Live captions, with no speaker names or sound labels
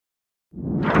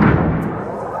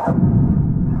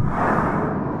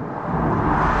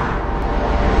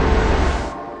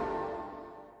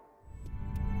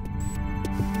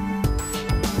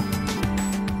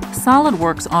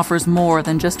SOLIDWORKS offers more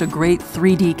than just a great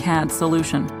 3D CAD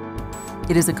solution.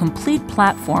 It is a complete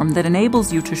platform that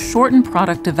enables you to shorten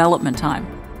product development time,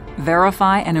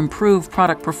 verify and improve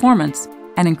product performance,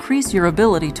 and increase your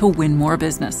ability to win more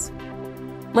business.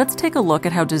 Let's take a look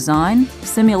at how design,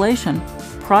 simulation,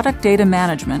 product data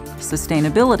management,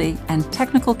 sustainability, and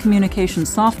technical communication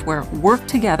software work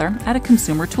together at a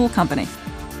consumer tool company.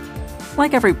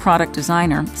 Like every product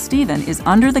designer, Stephen is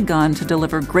under the gun to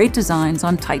deliver great designs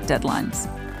on tight deadlines.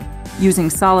 Using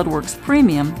SOLIDWORKS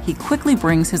Premium, he quickly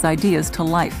brings his ideas to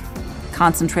life,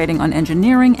 concentrating on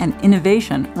engineering and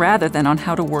innovation rather than on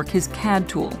how to work his CAD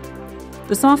tool.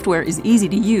 The software is easy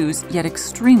to use, yet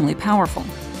extremely powerful.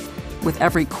 With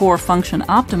every core function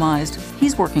optimized,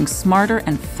 he's working smarter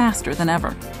and faster than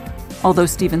ever. Although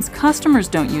Stephen's customers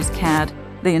don't use CAD,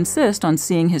 they insist on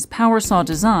seeing his PowerSaw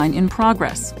design in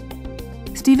progress.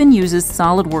 Stephen uses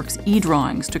SOLIDWORKS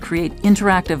eDrawings to create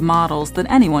interactive models that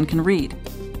anyone can read.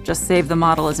 Just save the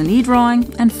model as an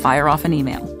eDrawing and fire off an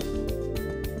email.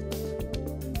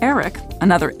 Eric,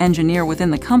 another engineer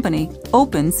within the company,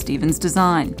 opens Stephen's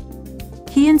design.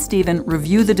 He and Stephen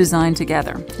review the design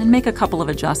together and make a couple of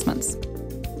adjustments.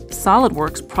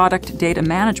 SOLIDWORKS product data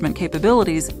management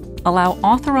capabilities allow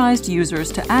authorized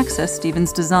users to access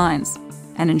Stephen's designs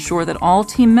and ensure that all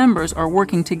team members are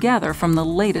working together from the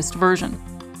latest version.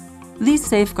 These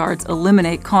safeguards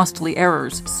eliminate costly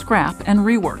errors, scrap, and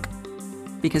rework.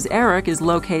 Because Eric is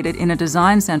located in a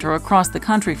design center across the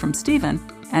country from Stephen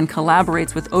and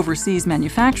collaborates with overseas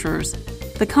manufacturers,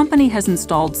 the company has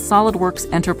installed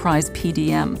SOLIDWORKS Enterprise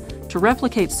PDM to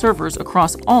replicate servers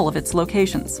across all of its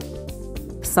locations.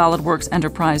 SOLIDWORKS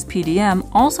Enterprise PDM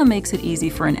also makes it easy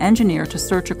for an engineer to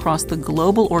search across the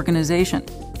global organization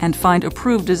and find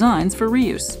approved designs for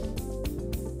reuse.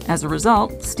 As a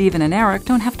result, Stephen and Eric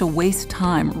don't have to waste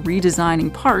time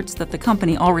redesigning parts that the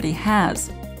company already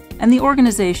has, and the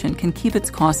organization can keep its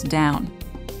costs down.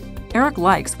 Eric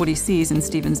likes what he sees in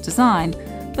Stephen's design,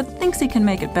 but thinks he can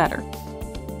make it better.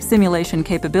 Simulation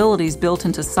capabilities built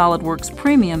into SOLIDWORKS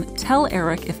Premium tell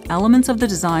Eric if elements of the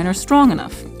design are strong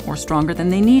enough, or stronger than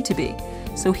they need to be,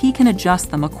 so he can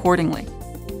adjust them accordingly.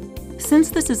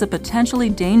 Since this is a potentially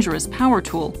dangerous power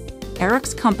tool,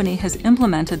 Eric's company has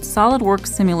implemented SOLIDWORKS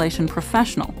Simulation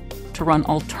Professional to run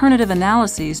alternative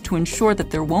analyses to ensure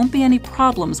that there won't be any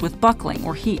problems with buckling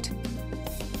or heat.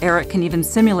 Eric can even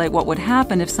simulate what would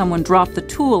happen if someone dropped the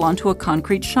tool onto a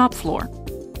concrete shop floor.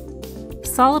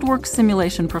 SOLIDWORKS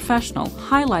Simulation Professional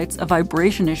highlights a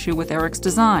vibration issue with Eric's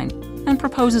design and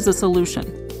proposes a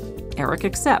solution. Eric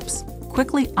accepts,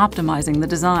 quickly optimizing the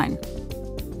design.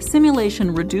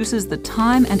 Simulation reduces the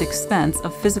time and expense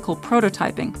of physical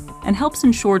prototyping and helps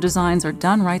ensure designs are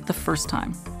done right the first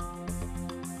time.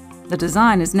 The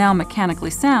design is now mechanically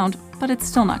sound, but it's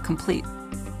still not complete.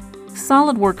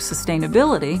 SOLIDWORKS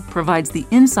Sustainability provides the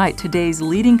insight today's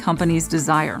leading companies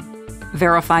desire,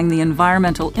 verifying the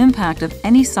environmental impact of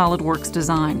any SOLIDWORKS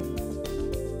design.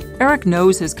 Eric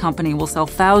knows his company will sell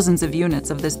thousands of units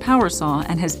of this power saw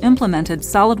and has implemented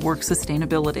SOLIDWORKS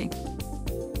Sustainability.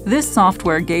 This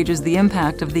software gauges the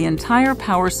impact of the entire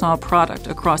power saw product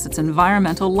across its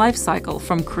environmental life cycle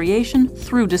from creation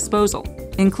through disposal,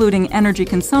 including energy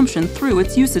consumption through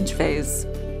its usage phase.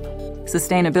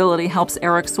 Sustainability helps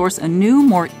Eric source a new,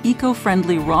 more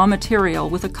eco-friendly raw material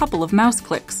with a couple of mouse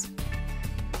clicks.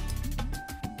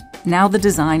 Now the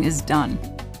design is done.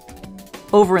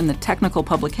 Over in the Technical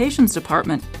Publications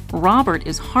department, Robert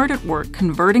is hard at work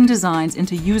converting designs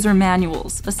into user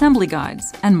manuals, assembly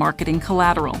guides, and marketing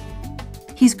collateral.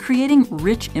 He's creating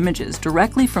rich images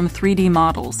directly from 3D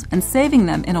models and saving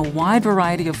them in a wide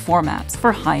variety of formats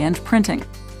for high-end printing.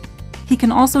 He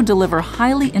can also deliver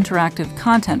highly interactive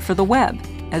content for the web,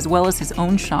 as well as his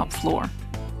own shop floor.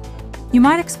 You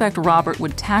might expect Robert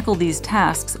would tackle these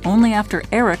tasks only after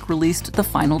Eric released the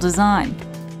final design.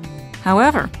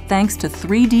 However, thanks to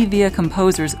 3D Via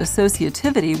Composer's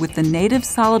associativity with the native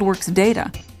SOLIDWORKS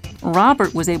data,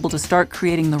 Robert was able to start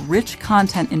creating the rich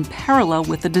content in parallel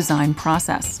with the design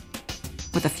process.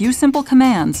 With a few simple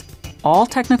commands, all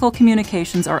technical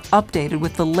communications are updated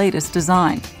with the latest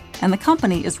design, and the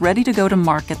company is ready to go to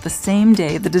market the same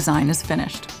day the design is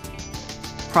finished.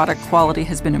 Product quality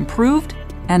has been improved,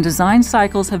 and design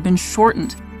cycles have been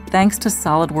shortened thanks to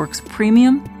SOLIDWORKS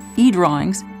Premium,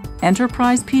 eDrawings,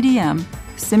 Enterprise PDM,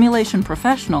 Simulation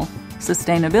Professional,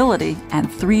 Sustainability, and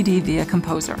 3D Via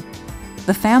Composer.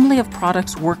 The family of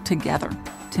products work together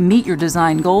to meet your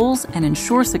design goals and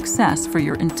ensure success for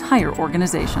your entire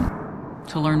organization.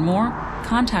 To learn more,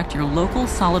 contact your local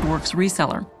SOLIDWORKS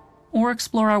reseller or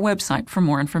explore our website for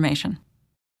more information.